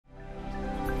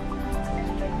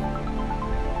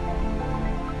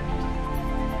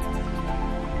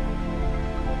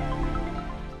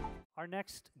Our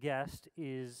next guest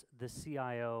is the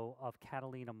CIO of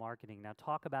Catalina Marketing. Now,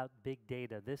 talk about big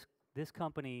data. This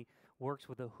company works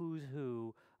with a who's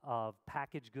who of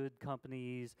packaged good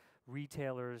companies,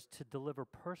 retailers to deliver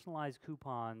personalized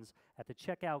coupons at the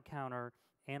checkout counter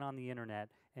and on the internet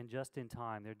and just in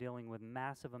time. They're dealing with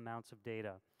massive amounts of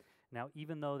data. Now,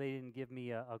 even though they didn't give me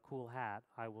a cool hat,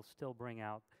 I will still bring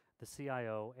out the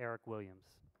CIO, Eric Williams.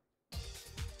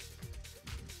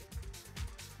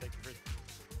 Thank you, Fred.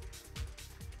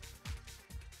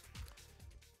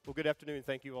 Well, good afternoon.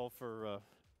 Thank you all for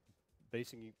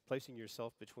placing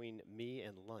yourself between me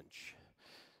and lunch.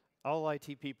 All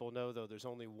IT people know, though, there's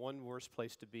only one worse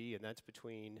place to be, and that's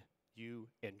between you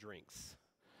and drinks.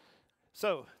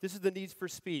 So, this is the needs for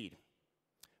speed.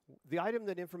 The item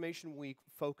that Information Week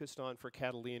focused on for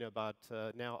Catalina about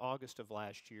now August of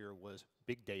last year was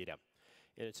big data.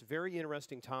 And it's a very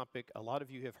interesting topic. A lot of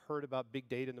you have heard about big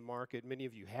data in the market. Many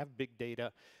of you have big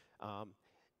data.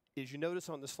 As you notice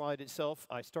on the slide itself,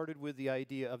 I started with the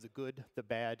idea of the good, the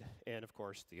bad, and of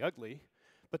course, the ugly.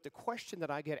 But the question that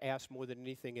I get asked more than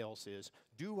anything else is,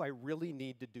 do I really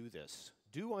need to do this?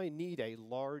 Do I need a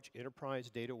large enterprise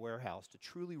data warehouse to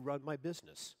truly run my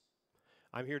business?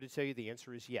 I'm here to tell you the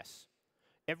answer is yes.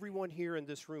 Everyone here in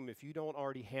this room, if you don't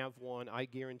already have one, I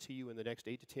guarantee you in the next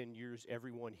 8 to 10 years,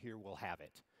 everyone here will have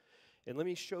it. And let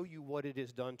me show you what it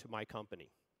has done to my company.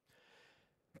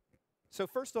 So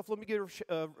first off, let me get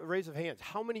a raise of hands.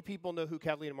 How many people know who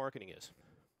Catalina Marketing is?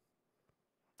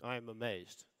 I am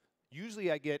amazed.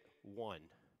 Usually I get one.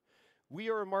 We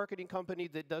are a marketing company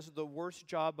that does the worst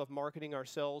job of marketing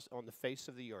ourselves on the face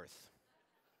of the earth.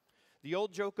 The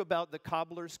old joke about the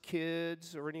cobbler's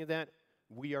kids or any of that,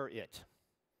 we are it.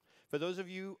 For those of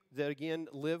you that, again,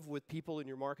 live with people in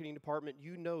your marketing department,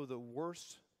 you know the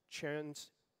worst challenge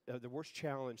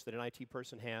that an IT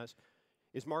person has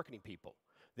is marketing people.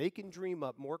 They can dream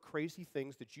up more crazy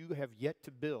things that you have yet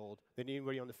to build than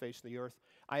anybody on the face of the earth.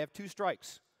 I have 2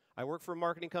 strikes. I work for a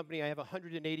marketing company. I have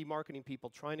 180 marketing people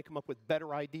trying to come up with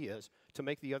better ideas to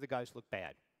make the other guys look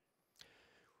bad.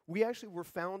 We actually were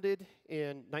founded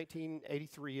in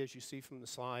 1983, as you see from the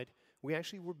slide. We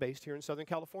actually were based here in Southern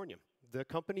California. The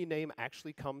company name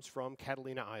actually comes from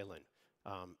Catalina Island.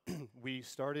 We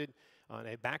started on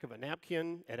the back of a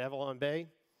napkin at Avalon Bay.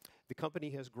 The company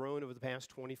has grown over the past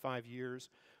 25 years.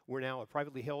 We're now a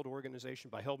privately held organization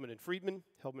by Hellman & Friedman.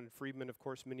 Hellman & Friedman, of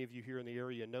course, many of you here in the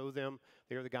area know them.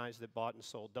 They're the guys that bought and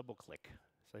sold DoubleClick.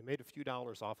 So they made a few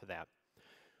dollars off of that.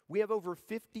 We have over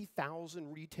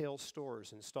 50,000 retail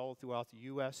stores installed throughout the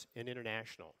U.S. and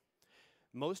international.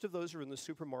 Most of those are in the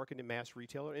supermarket and mass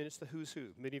retailer, and it's the who's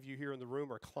who. Many of you here in the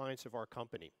room are clients of our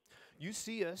company. You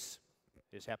see us,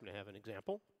 I just happen to have an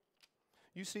example,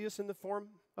 you see us in the form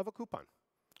of a coupon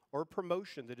or a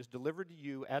promotion that is delivered to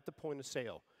you at the point of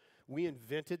sale. We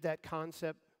invented that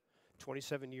concept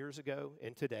 27 years ago,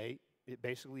 and today it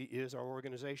basically is our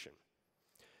organization.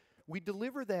 We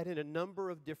deliver that in a number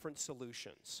of different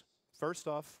solutions. First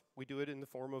off, we do it in the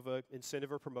form of an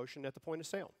incentive or promotion at the point of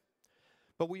sale.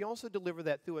 But we also deliver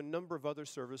that through a number of other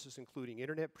services, including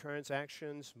internet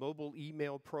transactions, mobile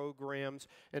email programs,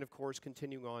 and of course,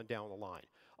 continuing on down the line.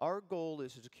 Our goal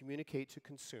is to communicate to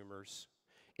consumers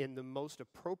in the most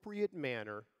appropriate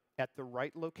manner at the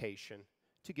right location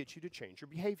to get you to change your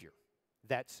behavior.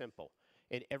 That simple.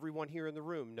 And everyone here in the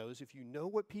room knows if you know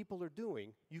what people are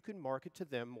doing, you can market to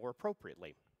them more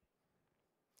appropriately.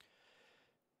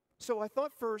 So I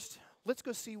thought first, let's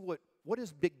go see what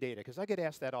is big data, because I get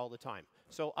asked that all the time.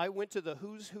 So I went to the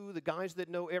who's who, the guys that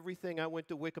know everything. I went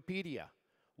to Wikipedia.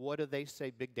 What do they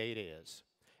say big data is?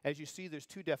 As you see, there's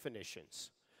 2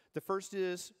 definitions. The first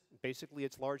is, basically,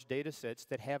 it's large data sets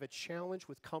that have a challenge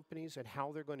with companies and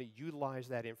how they're going to utilize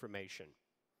that information.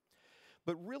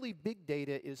 But really, big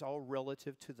data is all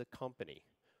relative to the company.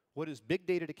 What is big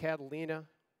data to Catalina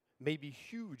may be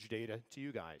huge data to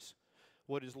you guys.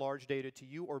 What is large data to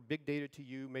you or big data to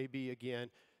you may be, again,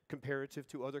 comparative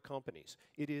to other companies.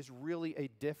 It is really a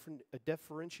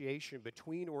differentiation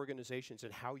between organizations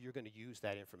and how you're going to use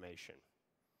that information.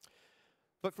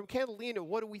 But from Catalina,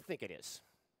 what do we think it is?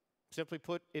 Simply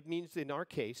put, it means in our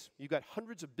case, you've got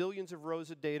hundreds of billions of rows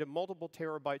of data, multiple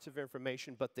terabytes of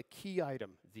information, but the key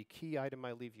item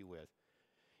I leave you with,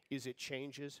 is it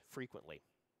changes frequently.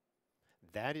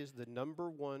 That is the number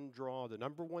one draw, the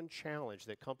number one challenge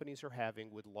that companies are having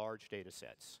with large data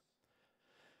sets.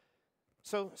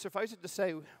 So suffice it to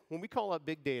say, when we call out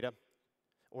big data,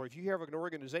 or if you have an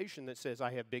organization that says,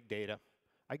 I have big data,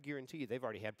 I guarantee you they've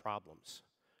already had problems.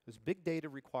 Because big data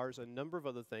requires a number of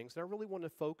other things, and I really want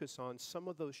to focus on some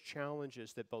of those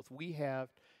challenges that both we have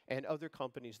and other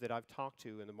companies that I've talked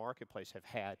to in the marketplace have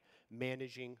had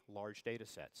managing large data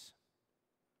sets.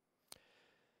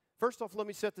 First off, let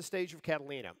me set the stage of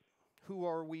Catalina. Who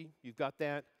are we? You've got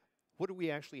that. What do we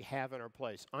actually have in our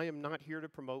place? I am not here to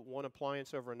promote one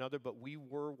appliance over another, but we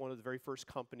were one of the very first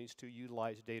companies to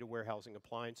utilize data warehousing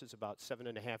appliances about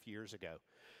 7.5 years ago.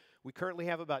 We currently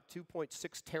have about 2.6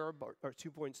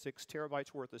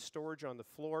 terabytes worth of storage on the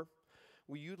floor.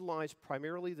 We utilize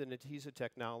primarily the Netezza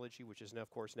technology, which is, now, of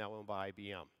course, now owned by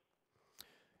IBM.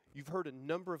 You've heard a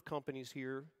number of companies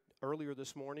here earlier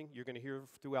this morning. You're going to hear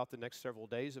throughout the next several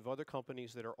days of other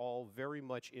companies that are all very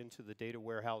much into the data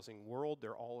warehousing world.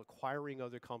 They're all acquiring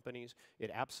other companies. It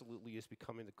absolutely is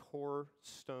becoming the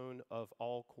cornerstone of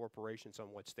all corporations on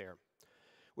what's there.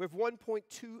 We have 1.2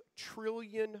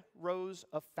 trillion rows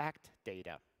of fact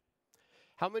data.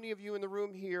 How many of you in the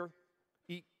room here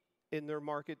eat in their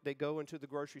market? They go into the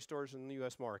grocery stores in the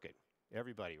U.S. market.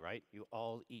 Everybody, right? You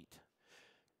all eat.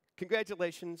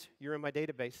 Congratulations, you're in my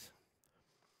database.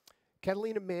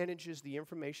 Catalina manages the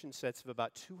information sets of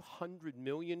about 200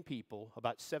 million people,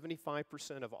 about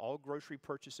 75% of all grocery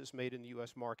purchases made in the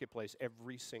U.S. marketplace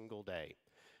every single day.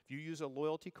 If you use a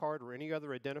loyalty card or any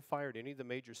other identifier at any of the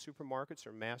major supermarkets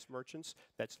or mass merchants,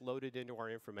 that's loaded into our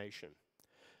information.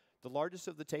 The largest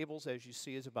of the tables, as you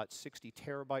see, is about 60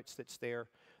 terabytes that's there.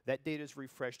 That data is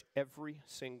refreshed every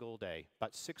single day.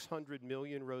 About 600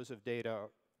 million rows of data are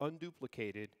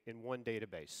unduplicated in one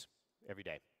database every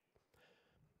day.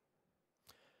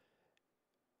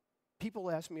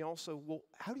 People ask me also, well,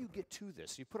 how do you get to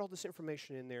this? You put all this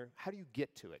information in there, how do you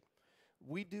get to it?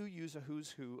 We do use a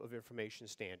who's who of information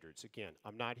standards. Again,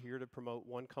 I'm not here to promote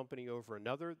one company over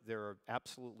another. There are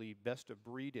absolutely best of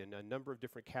breed in a number of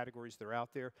different categories that are out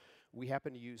there. We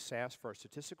happen to use SAS for our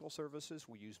statistical services.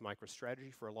 We use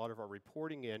MicroStrategy for a lot of our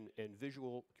reporting and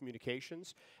visual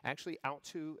communications, actually out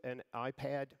to an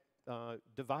iPad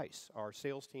device. Our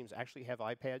sales teams actually have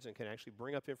iPads and can actually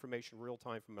bring up information real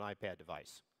time from an iPad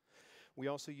device. We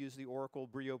also use the Oracle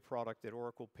Brio product that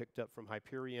Oracle picked up from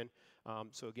Hyperion.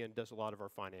 So again, does a lot of our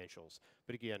financials.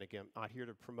 But again, not here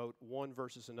to promote one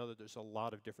versus another. There's a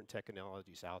lot of different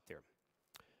technologies out there.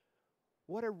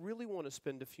 What I really want to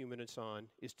spend a few minutes on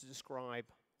is to describe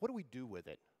what do we do with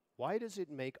it? Why does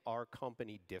it make our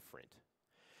company different?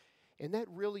 And that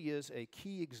really is a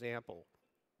key example.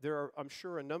 There are, I'm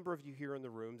sure, a number of you here in the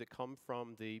room that come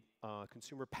from the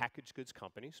consumer packaged goods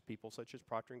companies, people such as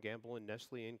Procter & Gamble and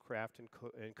Nestle and Kraft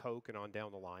and Coke and on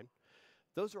down the line.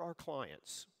 Those are our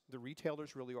clients. The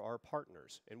retailers really are our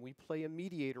partners, and we play a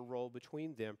mediator role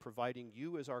between them, providing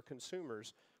you as our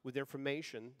consumers with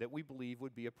information that we believe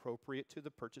would be appropriate to the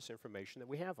purchase information that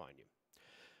we have on you.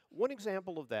 One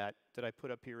example of that I put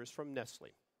up here is from Nestle.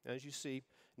 As you see,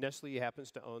 Nestle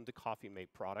happens to own the Coffee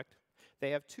Mate product.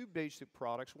 They have two basic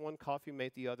products, one Coffee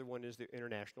Mate, the other one is their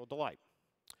International Delight.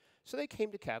 So they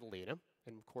came to Catalina,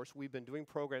 and of course we've been doing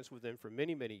programs with them for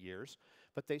many, many years,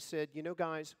 but they said, you know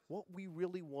guys, what we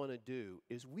really want to do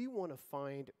is we want to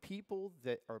find people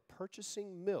that are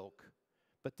purchasing milk,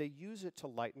 but they use it to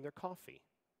lighten their coffee,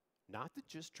 not to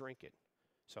just drink it.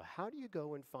 So how do you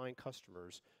go and find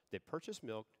customers that purchase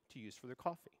milk to use for their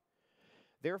coffee?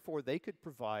 Therefore, they could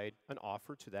provide an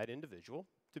offer to that individual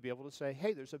to be able to say,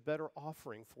 hey, there's a better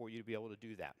offering for you to be able to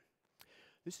do that.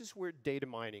 This is where data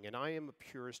mining, and I am a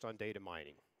purist on data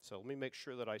mining. So let me make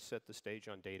sure that I set the stage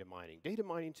on data mining. Data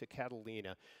mining to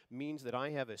Catalina means that I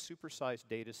have a supersized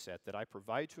data set that I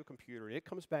provide to a computer, and it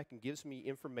comes back and gives me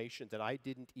information that I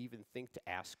didn't even think to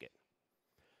ask it.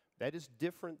 That is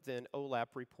different than OLAP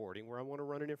reporting, where I want to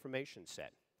run an information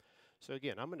set. So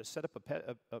again, I'm going to set up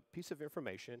a piece of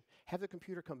information, have the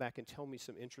computer come back and tell me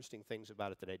some interesting things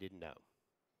about it that I didn't know.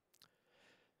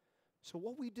 So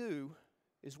what we do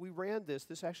is we ran this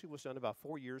actually was done about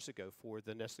 4 years ago for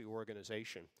the Nestle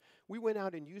organization. We went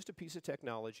out and used a piece of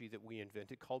technology that we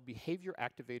invented called behavior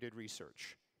activated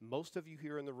research. Most of you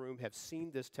here in the room have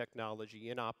seen this technology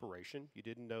in operation. You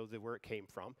didn't know where it came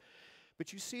from.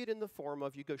 But you see it in the form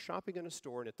of you go shopping in a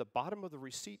store, and at the bottom of the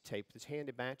receipt tape that's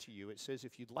handed back to you, it says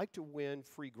if you'd like to win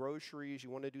free groceries,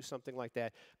 you want to do something like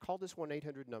that, call this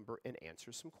 1-800 number and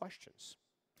answer some questions.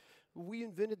 We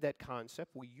invented that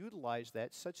concept. We utilized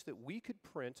that such that we could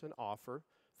print an offer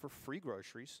for free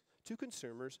groceries to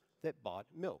consumers that bought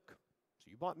milk. So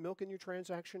you bought milk in your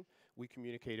transaction, we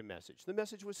communicate a message. The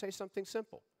message would say something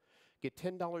simple. Get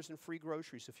 $10 in free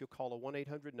groceries if you'll call a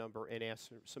 1-800 number and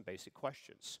answer some basic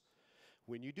questions.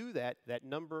 When you do that, that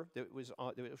number that was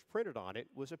printed on it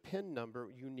was a PIN number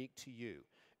unique to you.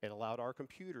 It allowed our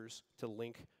computers to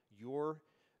link your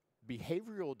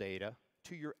behavioral data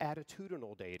to your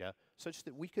attitudinal data such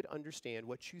that we could understand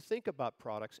what you think about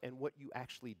products and what you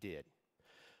actually did.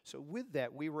 So with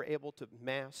that, we were able to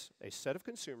mass a set of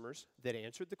consumers that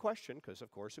answered the question, because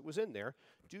of course it was in there,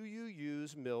 do you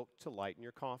use milk to lighten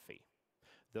your coffee?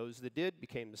 Those that did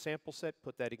became the sample set,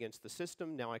 put that against the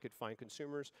system. Now I could find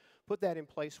consumers, put that in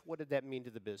place. What did that mean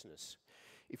to the business?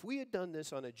 If we had done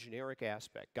this on a generic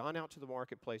aspect, gone out to the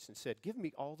marketplace and said, give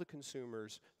me all the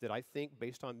consumers that I think,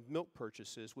 based on milk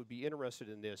purchases, would be interested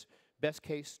in this, best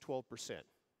case, 12%.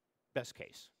 Best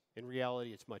case. In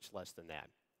reality, it's much less than that.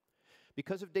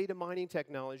 Because of data mining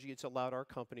technology, it's allowed our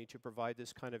company to provide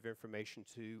this kind of information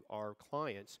to our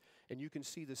clients, and you can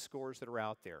see the scores that are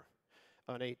out there.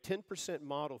 On a 10%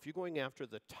 model, if you're going after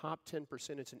the top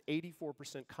 10%, it's an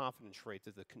 84% confidence rate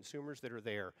that the consumers that are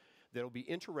there that will be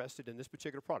interested in this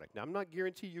particular product. Now, I'm not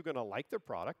guaranteeing you're going to like their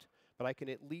product, but I can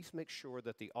at least make sure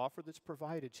that the offer that's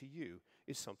provided to you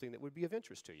is something that would be of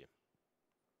interest to you.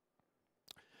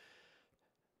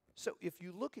 So if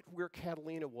you look at where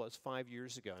Catalina was 5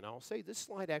 years ago, and I'll say this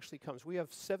slide actually comes, we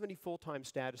have 70 full-time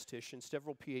statisticians,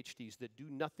 several PhDs that do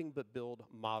nothing but build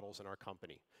models in our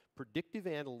company. Predictive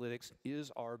analytics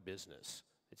is our business.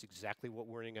 It's exactly what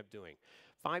we're ending up doing.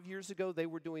 5 years ago, they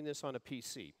were doing this on a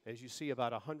PC. As you see,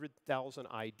 about 100,000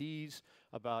 IDs,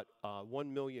 about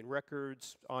 1 million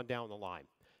records, on down the line.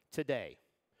 Today,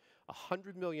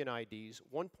 100 million IDs,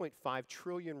 1.5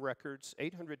 trillion records,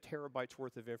 800 terabytes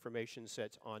worth of information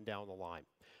sets on down the line.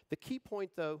 The key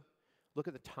point, though, look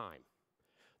at the time.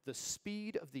 The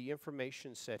speed of the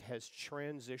information set has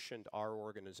transitioned our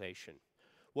organization.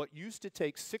 What used to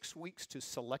take 6 weeks to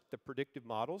select the predictive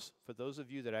models, for those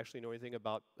of you that actually know anything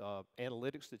about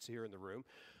analytics that's here in the room,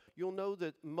 you'll know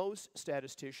that most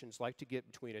statisticians like to get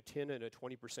between a 10 and a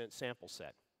 20% sample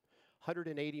set.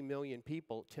 180 million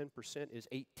people, 10% is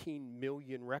 18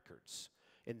 million records.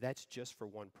 And that's just for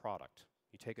one product.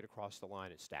 You take it across the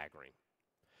line, it's staggering.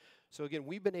 So again,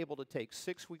 we've been able to take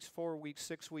 6 weeks, 4 weeks,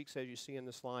 6 weeks, as you see in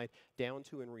the slide, down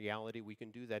to, in reality, we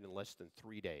can do that in less than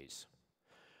 3 days.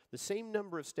 The same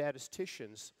number of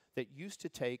statisticians that used to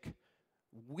take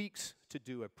weeks to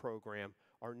do a program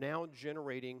are now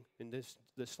generating, and this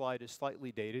slide is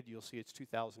slightly dated, you'll see it's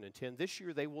 2010. This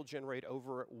year they will generate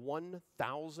over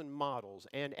 1,000 models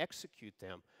and execute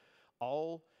them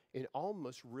all in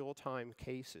almost real-time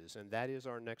cases, and that is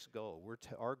our next goal.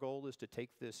 Our goal is to take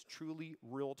this truly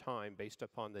real-time based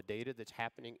upon the data that's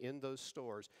happening in those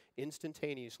stores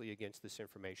instantaneously against this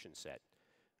information set.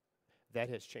 That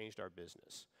has changed our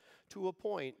business to a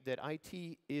point that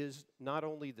IT is not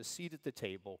only the seat at the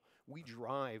table, we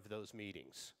drive those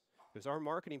meetings. Because our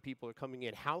marketing people are coming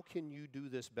in, how can you do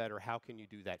this better? How can you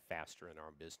do that faster in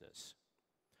our business?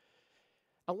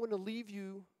 I want to leave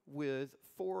you with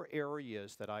 4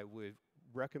 areas that I would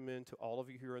recommend to all of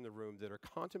you here in the room that are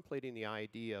contemplating the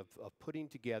idea of putting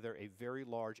together a very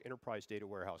large enterprise data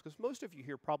warehouse. Because most of you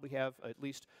here probably have at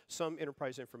least some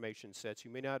enterprise information sets.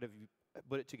 You may not have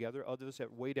put it together. Others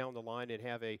have way down the line and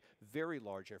have a very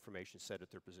large information set at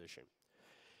their position.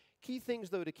 Key things,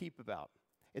 though, to keep about,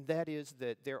 and that is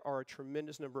that there are a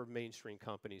tremendous number of mainstream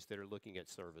companies that are looking at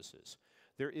services.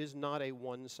 There is not a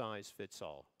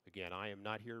one-size-fits-all. Again, I am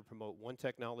not here to promote one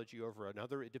technology over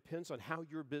another. It depends on how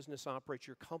your business operates,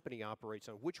 your company operates,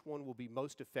 on which one will be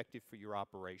most effective for your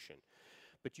operation.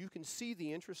 But you can see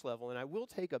the interest level, and I will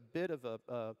take a bit of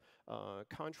a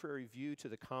contrary view to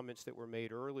the comments that were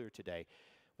made earlier today.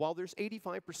 While there's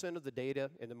 85% of the data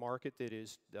in the market that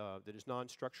is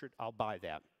non-structured, I'll buy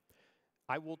that.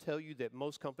 I will tell you that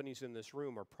most companies in this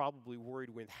room are probably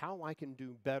worried with how I can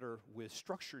do better with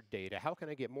structured data. How can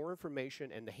I get more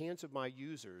information in the hands of my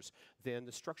users than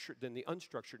the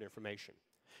unstructured information?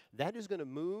 That is going to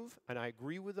move, and I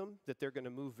agree with them that they're going to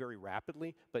move very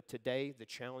rapidly, but today the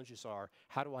challenges are,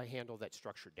 how do I handle that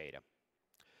structured data?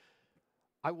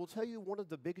 I will tell you one of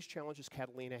the biggest challenges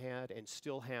Catalina had and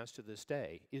still has to this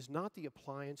day is not the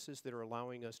appliances that are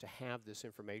allowing us to have this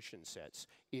information sets.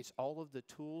 It's all of the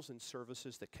tools and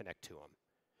services that connect to them.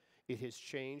 It has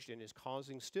changed and is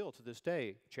causing still to this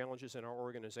day challenges in our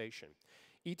organization.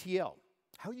 ETL,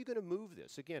 how are you going to move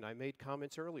this? Again, I made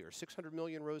comments earlier, 600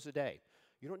 million rows a day.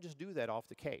 You don't just do that off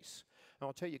the case. And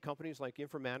I'll tell you, companies like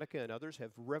Informatica and others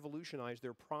have revolutionized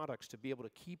their products to be able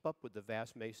to keep up with the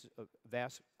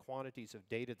vast quantities of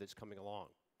data that's coming along.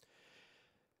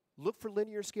 Look for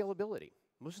linear scalability.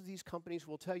 Most of these companies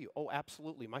will tell you, oh,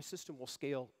 absolutely, my system will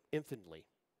scale infinitely.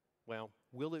 Well,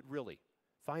 will it really?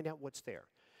 Find out what's there.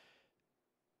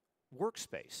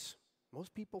 Workspace.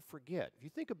 Most people forget. If you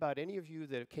think about any of you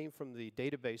that came from the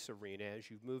database arena as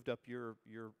you've moved up your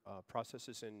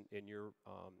processes in your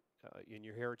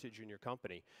heritage in your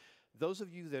company, those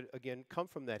of you that, again, come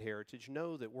from that heritage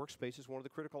know that workspace is one of the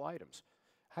critical items.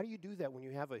 How do you do that when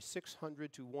you have a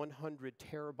 600 to 100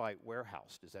 terabyte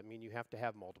warehouse? Does that mean you have to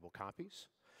have multiple copies?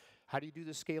 How do you do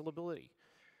the scalability?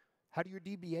 How do your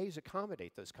DBAs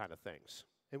accommodate those kind of things?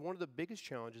 And one of the biggest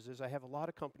challenges is I have a lot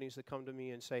of companies that come to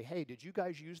me and say, hey, did you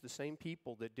guys use the same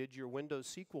people that did your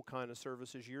Windows SQL kind of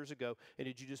services years ago, and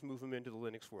did you just move them into the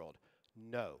Linux world?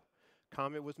 No.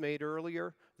 Comment was made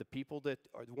earlier, the people that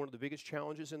are one of the biggest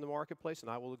challenges in the marketplace, and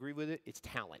I will agree with it, it's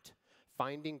talent.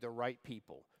 Finding the right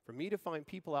people. For me to find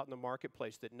people out in the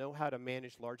marketplace that know how to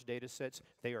manage large data sets,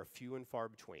 they are few and far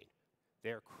between.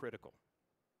 They are critical.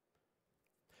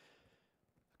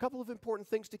 A couple of important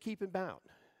things to keep in mind.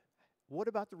 What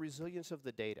about the resilience of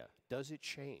the data? Does it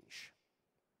change?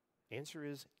 Answer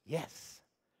is yes.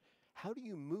 How do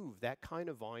you move that kind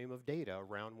of volume of data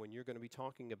around when you're going to be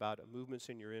talking about movements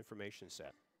in your information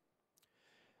set?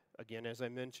 Again, as I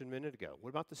mentioned a minute ago, what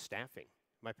about the staffing?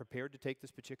 Am I prepared to take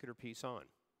this particular piece on?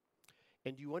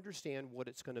 And do you understand what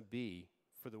it's going to be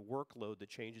for the workload that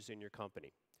changes in your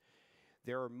company?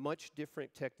 There are much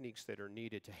different techniques that are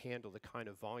needed to handle the kind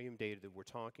of volume data that we're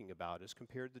talking about as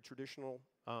compared to the traditional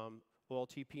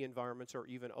OLTP environments or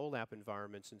even OLAP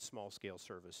environments in small-scale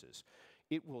services.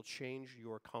 It will change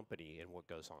your company and what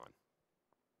goes on.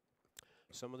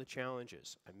 Some of the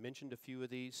challenges, I mentioned a few of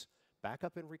these: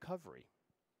 backup and recovery,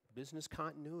 business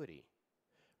continuity,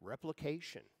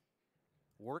 replication,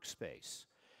 workspace.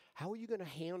 How are you going to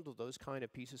handle those kind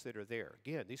of pieces that are there?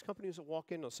 Again, these companies will walk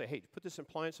in and they'll say, hey, put this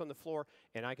appliance on the floor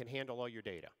and I can handle all your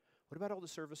data. What about all the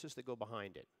services that go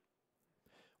behind it?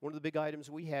 One of the big items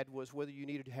we had was whether you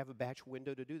needed to have a batch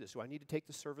window to do this. Do I need to take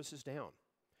the services down?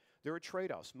 There are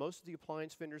trade-offs. Most of the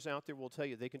appliance vendors out there will tell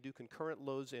you they can do concurrent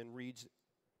loads and reads.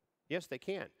 Yes, they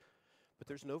can, but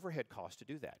there's an overhead cost to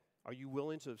do that. Are you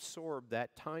willing to absorb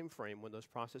that time frame when those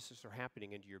processes are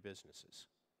happening into your businesses?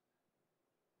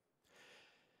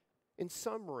 In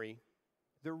summary,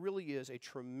 there really is a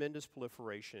tremendous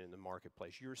proliferation in the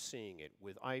marketplace. You're seeing it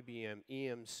with IBM,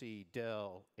 EMC,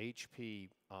 Dell, HP,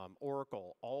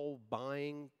 Oracle, all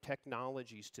buying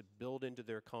technologies to build into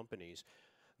their companies.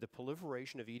 The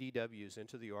proliferation of EDWs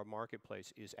into the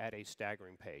marketplace is at a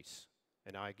staggering pace.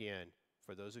 And again,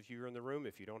 for those of you who are in the room,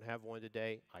 if you don't have one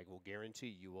today, I will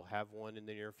guarantee you will have one in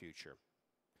the near future.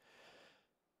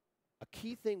 A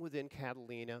key thing within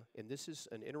Catalina, and this is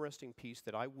an interesting piece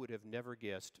that I would have never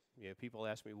guessed. You know, people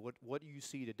ask me, what do you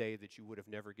see today that you would have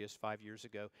never guessed 5 years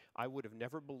ago? I would have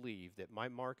never believed that my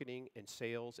marketing and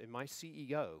sales and my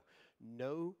CEO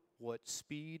know what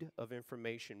speed of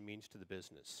information means to the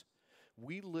business.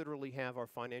 We literally have our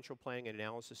financial planning and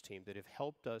analysis team that have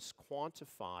helped us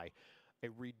quantify a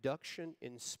reduction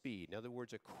in speed. In other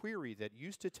words, a query that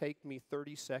used to take me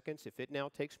 30 seconds, if it now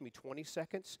takes me 20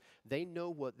 seconds, they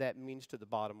know what that means to the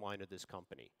bottom line of this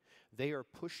company. They are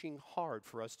pushing hard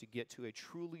for us to get to a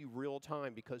truly real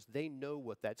time because they know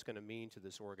what that's going to mean to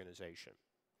this organization.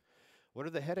 What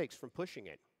are the headaches from pushing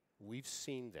it? We've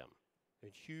seen them.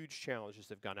 And huge challenges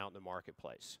that have gone out in the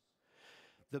marketplace.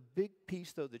 The big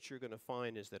piece, though, that you're going to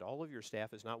find is that all of your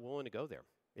staff is not willing to go there.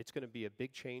 It's going to be a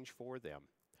big change for them.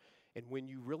 And when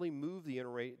you really move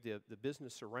the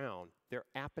business around, their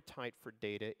appetite for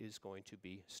data is going to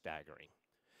be staggering.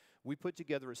 We put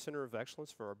together a center of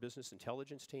excellence for our business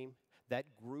intelligence team.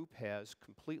 That group has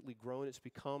completely grown. It's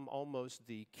become almost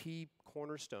the key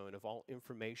cornerstone of all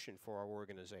information for our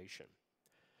organization.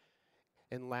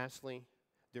 And lastly,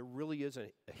 there really is a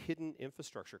hidden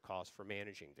infrastructure cost for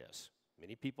managing this.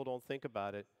 Many people don't think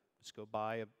about it. Let's go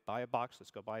buy a box,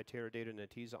 let's go buy a Teradata and a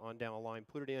Netezza on down the line,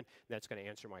 put it in, and that's going to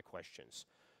answer my questions.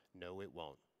 No, it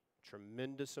won't.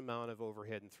 Tremendous amount of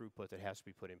overhead and throughput that has to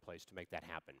be put in place to make that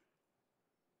happen.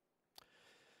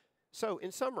 So,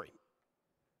 in summary,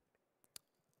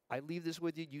 I leave this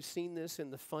with you. You've seen this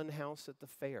in the fun house at the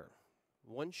fair.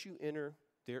 Once you enter,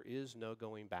 there is no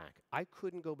going back. I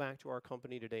couldn't go back to our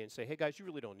company today and say, hey guys, you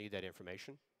really don't need that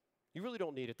information. You really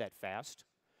don't need it that fast.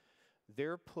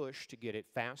 Their push to get it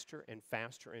faster and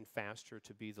faster and faster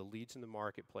to be the leads in the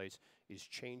marketplace is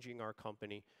changing our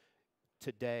company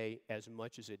today as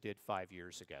much as it did 5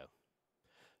 years ago.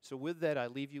 So with that, I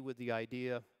leave you with the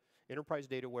idea, enterprise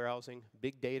data warehousing,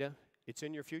 big data, it's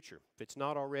in your future. If it's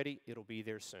not already, it'll be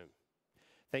there soon.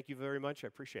 Thank you very much. I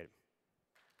appreciate it.